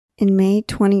In May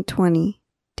 2020,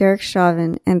 Derek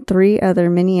Chauvin and 3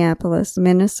 other Minneapolis,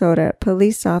 Minnesota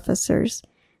police officers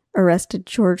arrested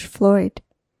George Floyd.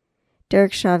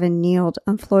 Derek Chauvin kneeled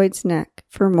on Floyd's neck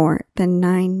for more than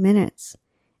 9 minutes,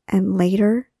 and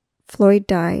later, Floyd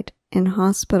died in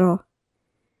hospital.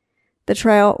 The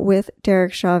trial with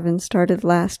Derek Chauvin started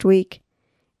last week,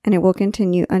 and it will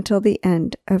continue until the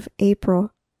end of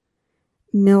April.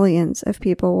 Millions of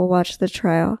people will watch the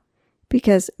trial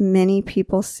because many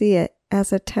people see it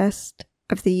as a test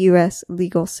of the U.S.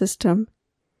 legal system.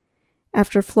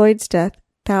 After Floyd's death,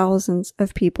 thousands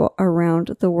of people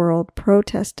around the world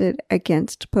protested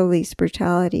against police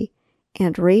brutality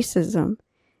and racism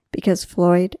because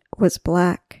Floyd was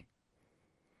black.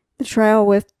 The trial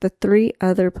with the 3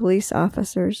 other police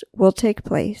officers will take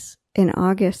place in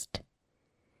August.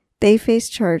 They face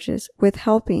charges with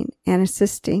helping and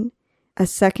assisting a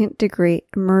second-degree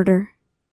murder.